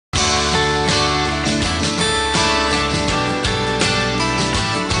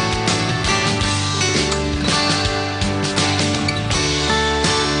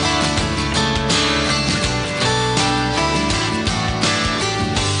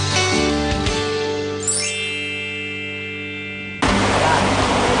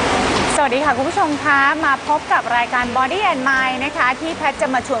สดีค่ะคุณผู้ชมคะมาพบกับรายการ Body and Mind นะคะที่แพทย์จะ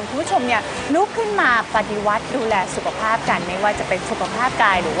มาชวนคุณผู้ชมเนี่ยลุกขึ้นมาปฏิวัติดูแลสุขภาพกันไม่ว่าจะเป็นสุขภาพก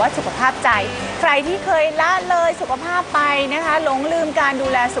ายหรือว่าสุขภาพใจใครที่เคยละเลยสุขภาพไปนะคะหลงลืมการดู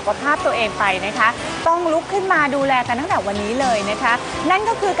แลสุขภาพตัวเองไปนะคะต้องลุกขึ้นมาดูแลกันตั้งแต่วันนี้เลยนะคะนั่น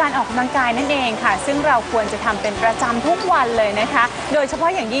ก็คือการออกกำลังกายนั่นเองค่ะซึ่งเราควรจะทำเป็นประจำทุกวันเลยนะคะโดยเฉพาะ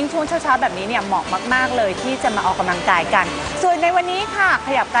อย่างยิ่งช่วงเช้าๆแบบนี้เนี่ยเหมาะมากๆเลยที่จะมาออกกำลังกายกันส่วนในวันนี้ค่ะข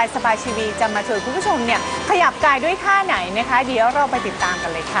ยับกายสบายชีวีจะมาชวนคุณผู้ชมเนี่ยขยับกายด้วยท่าไหนนะคะเดี๋ยวเราไปติดตามกั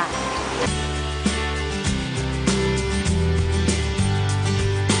นเลยค่ะ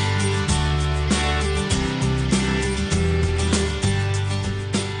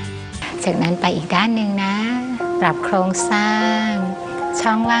จากนั้นไปอีกด้านหนึ่งนะปรับโครงสร้างช่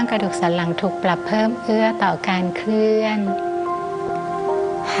องว่างกระดูกสันหลังถูกปรับเพิ่มเอื้อต่อการเคลื่อน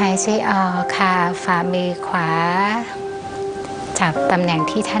หายใจออกค่ะฝ่ามือขวาจับตำแหน่ง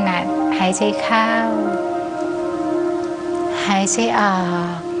ที่ถนัดหายใจเข้าหายใจออ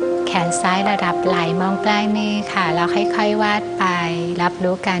กแขนซ้ายระดับไหล่มองปลายมือค่ะแล้วค่อยๆวาดไปรับ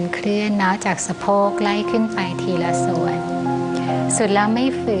รู้การเคลื่อนเนาะจากสะโพกไล่ขึ้นไปทีละส่วนสุดแล้วไม่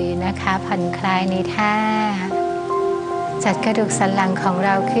ฝืนนะคะผ่อนคลายในท่าจัดกระดูกสันหลังของเร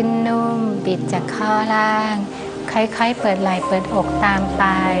าขึ้นนุ่มบิดจากข้อล่างค่อยๆเปิดไหล่เปิดอกตามไป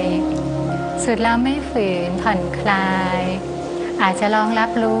สุดแล้วไม่ฝืนผ่อนคลายอาจจะลองรั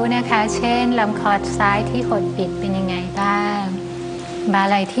บรู้นะคะเช่นลำคอซ้ายที่หดบิดเป็นยังไงบ้างบ่า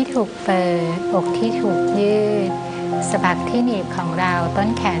ไหล่ที่ถูกเปิดอกที่ถูกยืดสะบักที่หนีบของเราต้น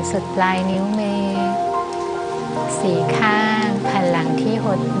แขนสุดปลายนิ้วมือสี่ข้างแผ่นหลังที่ห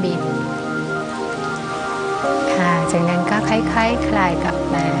ดบิดค่ะจากนั้นก็ค่อยๆ คลายกลับ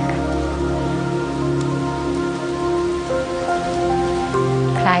มา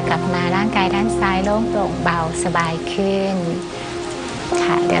คลายกลับมาร่างกายด้านซ้ายโล่งโปร่งเบาสบายขึ้น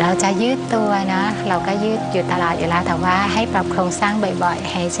ค่ะเดี๋ยวเราจะยืดตัวนะเราก็ยืดอยู่ตลอดอยู่แล้วแต่ว่าให้ปรับโครงสร้างบ่อย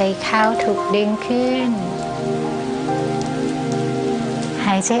ๆหายใจเข้าถูกดึงขึ้นห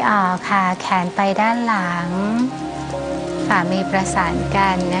ายใจออกค่ะแขนไปด้านหลังฝ่ามือประสานกั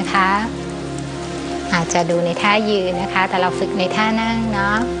นนะคะอาจจะดูในท่ายืนนะคะแต่เราฝึกในท่านั่งเน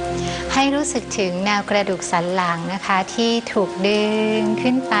าะให้รู้สึกถึงแนวกระดูกสันหลังนะคะที่ถูกดึง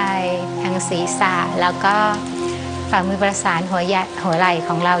ขึ้นไปทางศีรษะแล้วก็ฝ่ามือประสานหัวไหล่ข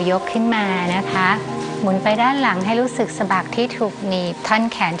องเรายกขึ้นมานะคะหมุนไปด้านหลังให้รู้สึกสะบักที่ถูกหนีบท่อน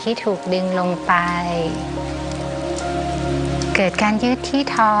แขนที่ถูกดึงลงไปเกิดการยืดที่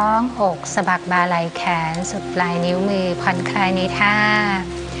ท้องอกสะบักบ่าไหล่แขนสุดปลายนิ้วมือผ่อนคลายในท่า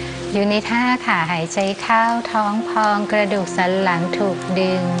อยู่ในท่าค่ะหายใจเข้าท้องพองกระดูกสันหลังถูก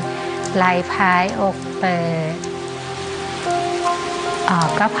ดึงไหล่พายอกเปิดออก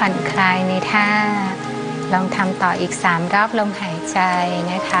ก็ผ่อนคลายในท่าลองทำต่ออีก3 รอบลมหายใจ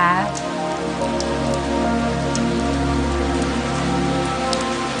นะคะ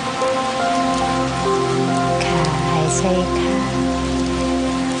ค่ะหายใจเข้า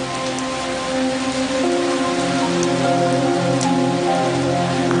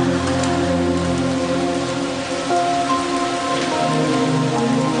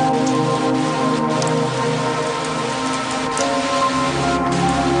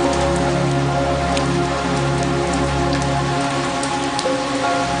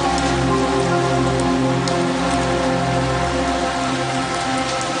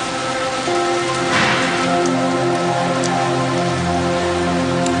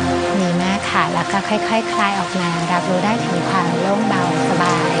แล้วก็ค่อยๆ คลายออกมารับรู้ได้ถึงความโล่งเบาสบ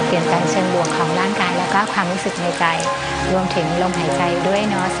ายเปลี่ยนแปลงเชิงบวกของร่างกายแล้วก็ความรู้สึกในใจรวมถึงลมหายใจด้วย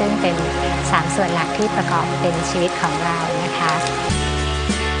เนาะซึ่งเป็น3 ส่วนหลักที่ประกอบเป็นชีวิตของเรานะคะ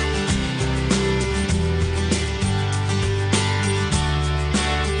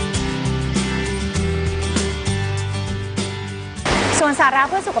ส่วนสาระ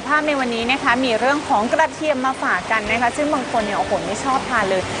เพื่อสุขภาพในวันนี้นะคะมีเรื่องของกระเทียมมาฝากกันนะคะซึ่งบางคนเนี่ยโอ้โหไม่ชอบทาน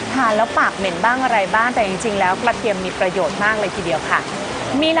เลยทานแล้วปากเหม็นบ้างอะไรบ้างแต่จริงๆแล้วกระเทียมมีประโยชน์มากเลยทีเดียวค่ะ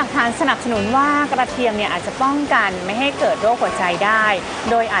มีหลักฐานสนับสนุนว่ากระเทียมเนี่ยอาจจะป้องกันไม่ให้เกิดโรคหัวใจได้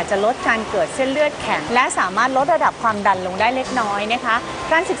โดยอาจจะลดการเกิดเส้นเลือดแข็งและสามารถลดระดับความดันลงได้เล็กน้อยนะคะ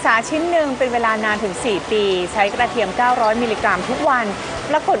การศึกษาชิ้นหนึ่งเป็นเวลานานถึง4 ปีใช้กระเทียม900 มิลลิกรัมทุกวัน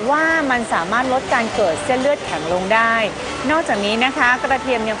ปรากฏว่ามันสามารถลดการเกิดเส้นเลือดแข็งลงได้นอกจากนี้นะคะกระเ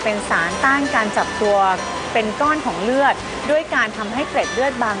ทียมยังเป็นสารต้านการจับตัวเป็นก้อนของเลือดด้วยการทำให้เกล็ดเลือ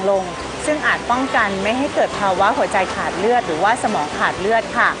ดบางลงซึ่งอาจป้องกันไม่ให้เกิดภาวะหัวใจขาดเลือดหรือว่าสมองขาดเลือด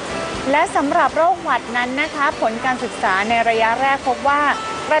ค่ะและสำหรับโรคหวัดนั้นนะคะผลการศึกษาในระยะแรกพบว่า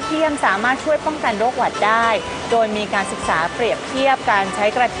กระเทียมสามารถช่วยป้องกันโรคหวัดได้โดยมีการศึกษาเปรียบเทียบการใช้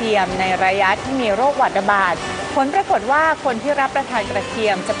กระเทียมในระยะที่มีโรคหวัดระบาด ผลปรากฏว่าคนที่รับประทานกระเที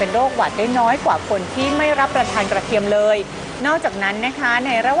ยมจะเป็นโรคหวัดได้น้อยกว่าคนที่ไม่รับประทานกระเทียมเลยนอกจากนั้นนะคะใน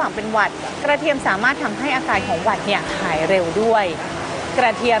ระหว่างเป็นหวัดกระเทียมสามารถทำให้อาการของหวัดเนี่ยหายเร็วด้วยกร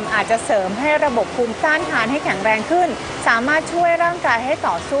ะเทียมอาจจะเสริมให้ระบบภูมิต้านทานให้แข็งแรงขึ้นสามารถช่วยร่างกายให้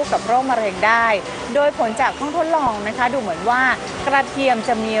ต่อสู้กับโรคมะเร็งได้โดยผลจากห้องทดลองนะคะดูเหมือนว่ากระเทียมจ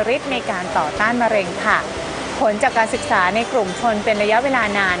ะมีฤทธิ์ในการต่อต้านมะเร็งค่ะผลจากการศึกษาในกลุ่มชนเป็นระยะเวลา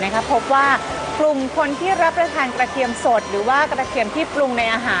นานนะคะพบว่ากลุ่มคนที่รับประทานกระเทียมสดหรือว่ากระเทียมที่ปรุงใน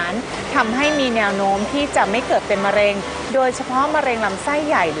อาหารทำให้มีแนวโน้มที่จะไม่เกิดเป็นมะเร็งโดยเฉพาะมะเร็งลำไส้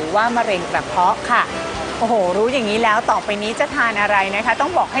ใหญ่หรือว่ามะเร็งกระเพาะค่ะโอ้โหรู้อย่างนี้แล้วต่อไปนี้จะทานอะไรนะคะต้อ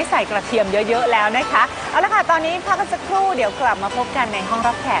งบอกให้ใส่กระเทียมเยอะๆแล้วนะคะเอาละค่ะตอนนี้พักกันสักครู่เดี๋ยวกลับมาพบกันในห้อง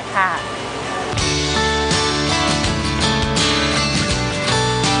รับแขกค่ะ